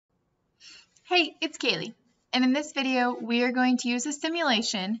Hey, it's Kaylee, and in this video we are going to use a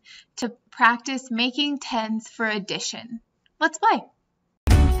simulation to practice making tens for addition. Let's play!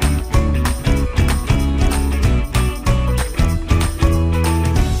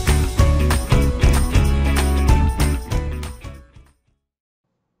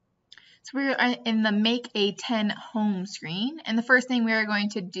 So we are in the Make a 10 home screen, and the first thing we are going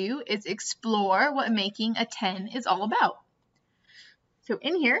to do is explore what making a 10 is all about. So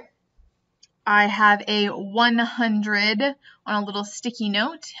in here, I have a 100 on a little sticky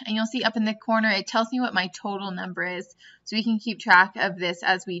note, and you'll see up in the corner it tells me what my total number is, so we can keep track of this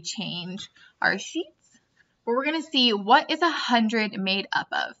as we change our sheets. But we're going to see what is 100 made up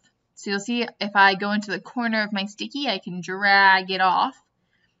of. So you'll see if I go into the corner of my sticky, I can drag it off.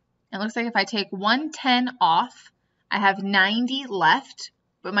 It looks like if I take 110 off, I have 90 left,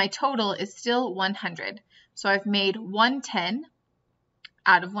 but my total is still 100. So I've made 110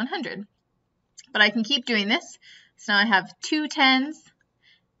 out of 100. But I can keep doing this. So now I have 2 10s,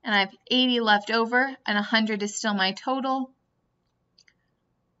 and I have 80 left over, and 100 is still my total.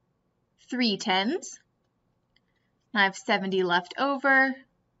 3 10s, and I have 70 left over.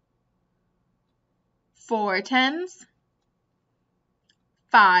 4 10s,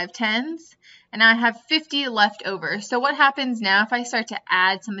 5 10s, and I have 50 left over. So what happens now if I start to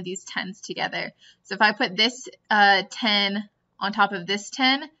add some of these 10s together? So if I put this 10 on top of this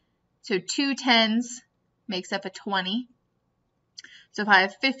 10, so 2 10s makes up a 20. So if I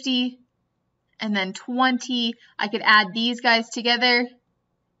have 50 and then 20, I could add these guys together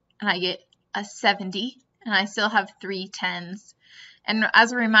and I get a 70, and I still have 3 10s. And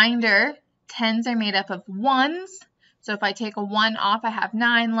as a reminder, 10s are made up of 1s. So if I take a 1 off, I have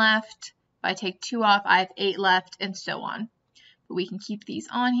 9 left. If I take 2 off, I have 8 left, and so on. But we can keep these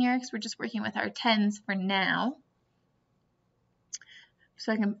on here because we're just working with our 10s for now.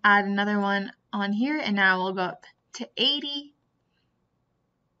 So I can add another one on here, and now we'll go up to 80,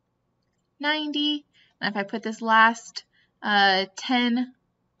 90, and if I put this last 10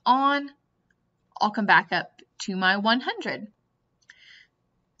 on, I'll come back up to my 100.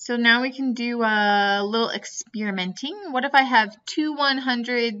 So now we can do a little experimenting. What if I have 2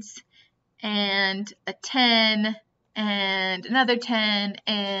 100s and a 10 and another 10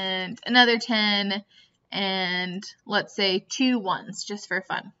 and another 10 and let's say 2 1s just for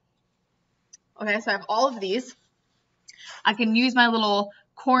fun. Okay, so I have all of these. I can use my little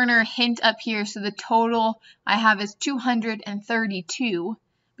corner hint up here, so the total I have is 232.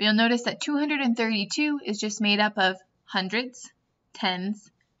 But you'll notice that 232 is just made up of hundreds, tens,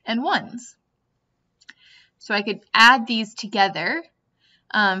 and ones. So I could add these together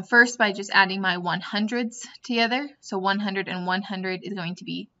first by just adding my 100s together. So 100 and 100 is going to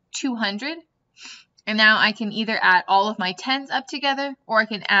be 200. And now I can either add all of my 10s up together, or I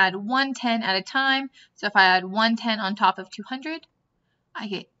can add 1 10 at a time. So if I add 1 10 on top of 200, I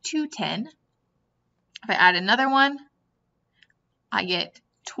get 2 10. If I add another one, I get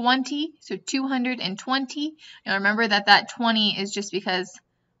 20, so 220. And remember that that 20 is just because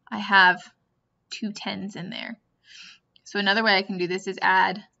I have 2 10s in there. So another way I can do this is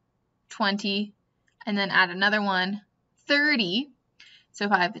add 20 and then add another one, 30. So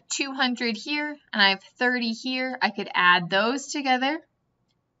if I have 200 here and I have 30 here, I could add those together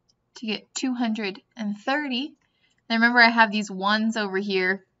to get 230. And remember I have these ones over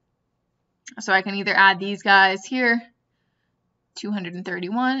here, so I can either add these guys here,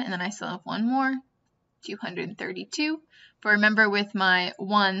 231, and then I still have one more, 232. But remember with my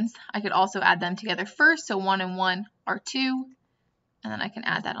ones, I could also add them together first, so 1 and 1 are 2, and then I can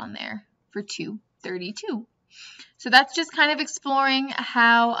add that on there for 232. So that's just kind of exploring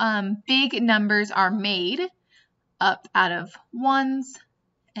how big numbers are made up out of 1s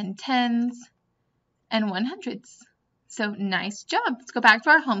and 10s and 100s. So nice job. Let's go back to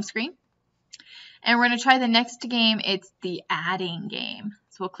our home screen. And we're going to try the next game. It's the adding game.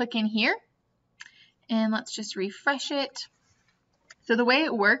 So we'll click in here and let's just refresh it. So the way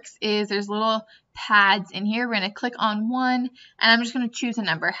it works is there's little pads in here. We're going to click on one, and I'm just going to choose a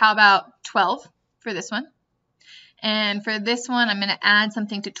number. How about 12 for this one? And for this one, I'm going to add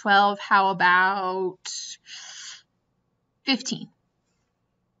something to 12. How about 15?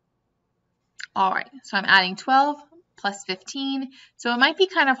 All right, so I'm adding 12 plus 15. So it might be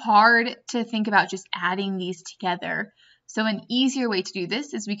kind of hard to think about just adding these together. So an easier way to do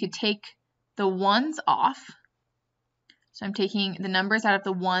this is we could take the ones off. So I'm taking the numbers out of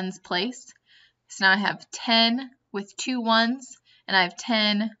the ones place. So now I have 10 with 2 1s, and I have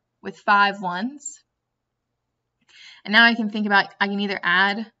 10 with 5 1s. And now I can think about, I can either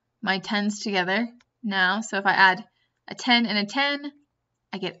add my 10s together now. So if I add a 10 and a 10,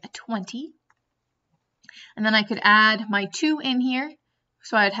 I get a 20. And then I could add my 2 in here,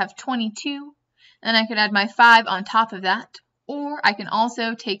 so I'd have 22. Then I could add my 5 on top of that, or I can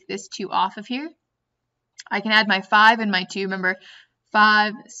also take this 2 off of here. I can add my 5 and my 2. Remember,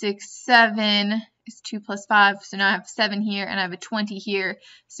 5, 6, 7 is 2 plus 5, so now I have 7 here, and I have a 20 here.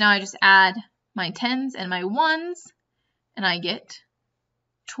 So now I just add my 10s and my 1s, and I get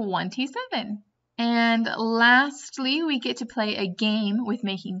 27. And lastly, we get to play a game with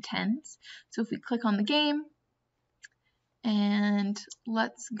making 10s. So if we click on the game, and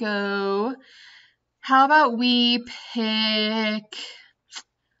let's go, how about we pick,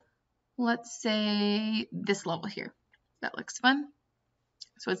 let's say this level here. That looks fun.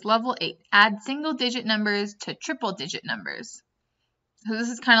 So it's level 8. Add single digit numbers to triple digit numbers. So this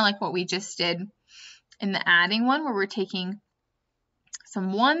is kind of like what we just did in the adding one, where we're taking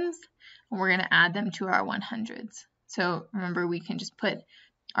some 1s and we're going to add them to our 100s. So remember, we can just put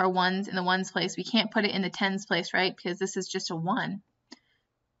our 1s in the 1s place. We can't put it in the 10s place, right? Because this is just a 1.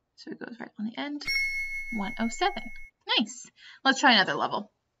 So it goes right on the end. 107. Nice. Let's try another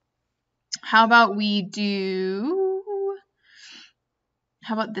level. How about we do,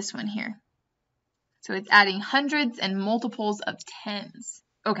 how about this one here? So it's adding hundreds and multiples of 10s.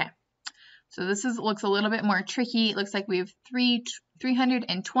 Okay. So this looks a little bit more tricky. It looks like we have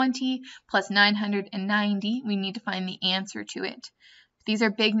 320 plus 990. We need to find the answer to it. These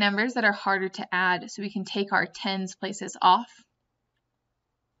are big numbers that are harder to add, so we can take our 10s places off.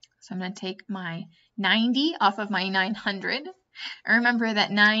 So I'm going to take my 90 off of my 900. And remember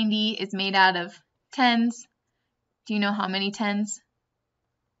that 90 is made out of 10s. Do you know how many 10s?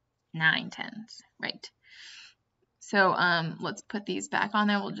 9 10s, right? So let's put these back on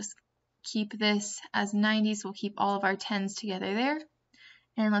there. We'll just keep this as 90, so we'll keep all of our 10s together there.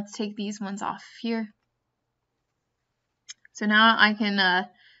 And let's take these ones off here. So now I can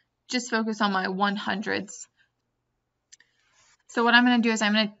just focus on my 100s. So what I'm going to do is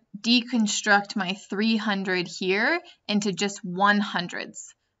I'm going to deconstruct my 300 here into just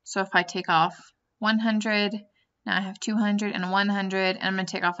 100s. So if I take off 100, now I have 200 and 100, and I'm going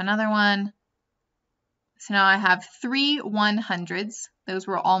to take off another one. So now I have 3 100s. Those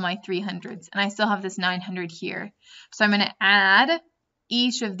were all my 300s, and I still have this 900 here. So I'm going to add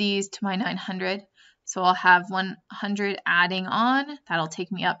each of these to my 900. So I'll have 100 adding on. That'll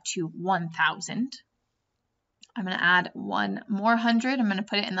take me up to 1,000. I'm going to add one more 100. I'm going to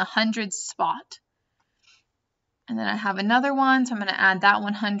put it in the hundreds spot. And then I have another one, so I'm going to add that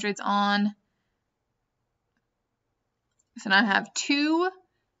 100s on. So now I have 2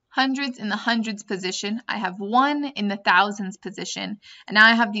 hundreds in the hundreds position. I have 1 in the thousands position. And now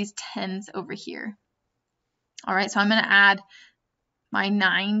I have these 10s over here. All right, so I'm going to add my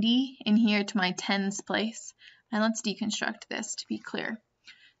 90 in here to my 10s place. And let's deconstruct this to be clear.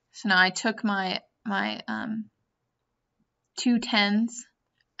 So now I took my 2 10s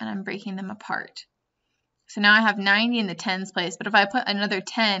and I'm breaking them apart. So now I have 90 in the 10s place. But if I put another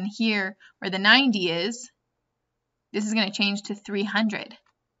 10 here where the 90 is, this is going to change to 300.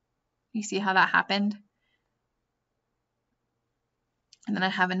 You see how that happened? And then I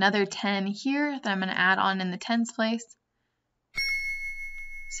have another 10 here that I'm going to add on in the 10s place.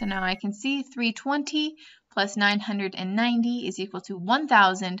 So now I can see 320 plus 990 is equal to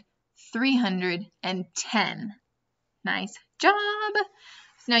 1,310. Nice job!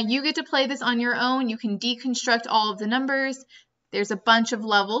 So now you get to play this on your own. You can deconstruct all of the numbers. There's a bunch of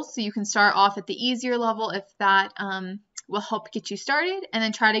levels, so you can start off at the easier level if that will help get you started, and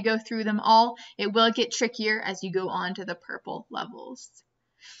then try to go through them all. It will get trickier as you go on to the purple levels.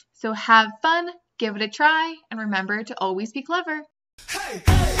 So have fun, give it a try, and remember to always be clever. Hey,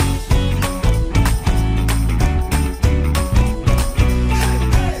 hey.